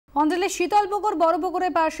অন্ডালের শীতলপুকুর বড়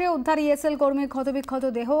পুকুরের পাশে উদ্ধার ইএসএল কর্মীর ক্ষতবিক্ষত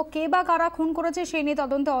দেহ। কে বা কারা খুন করেছে সেই নিয়ে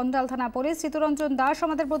তদন্তে অন্ডাল থানা পুলিশ। চিত্তরঞ্জন দাস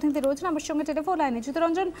আমাদের প্রতিনিধি রয়েছেন আমার সঙ্গে টেলিফোন লাইনে।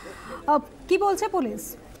 চিত্তরঞ্জন, কি বলছে পুলিশ?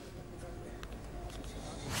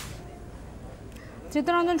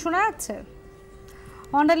 চিত্তরঞ্জন, শোনা যাচ্ছে?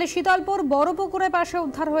 অন্ডালের শীতলপুর বড় পুকুরের পাশে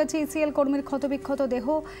উদ্ধার হয়েছে ইসিএল কর্মীর ক্ষতবিক্ষত দেহ।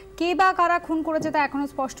 কে বা কারা খুন করেছে তা এখনো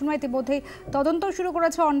স্পষ্ট নয়। ইতিমধ্যেই তদন্ত শুরু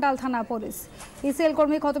করেছে অন্ডাল থানা পুলিশ। ইসিএল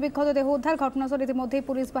কর্মীর ক্ষতবিক্ষত দেহ উদ্ধার ঘটনাস্থলে ইতিমধ্যেই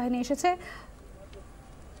পুলিশ বাহিনী এসেছে।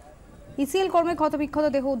 ইসিএল কর্মীর ক্ষতবিক্ষত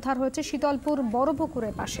দেহ উদ্ধার হয়েছে শীতলপুর বড়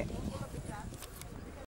পুকুরের পাশে।